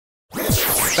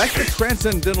Back to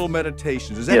Transcendental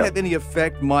Meditations. Does that have any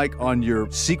effect, Mike, on your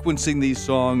sequencing these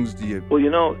songs? Do you? Well, you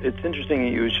know, it's interesting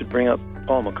you should bring up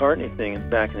Paul McCartney thing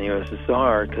back in the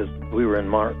USSR, because we were at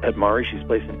Maharishi's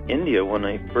place in India when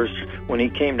he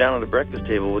came down to the breakfast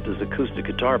table with his acoustic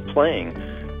guitar playing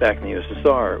back in the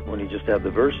USSR when he just had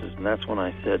the verses. And that's when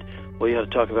I said, well, you have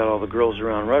to talk about all the girls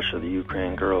around Russia, the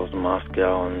Ukraine girls in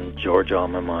Moscow and Georgia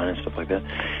on my mind and stuff like that.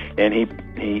 And he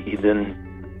then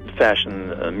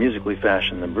musically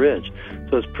fashioned the bridge.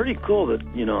 So it's pretty cool that,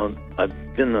 you know, I've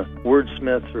been the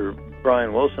wordsmith for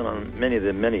Brian Wilson on many of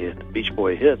the Beach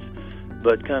Boy hits,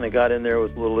 but kind of got in there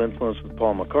with a little influence with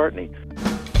Paul McCartney.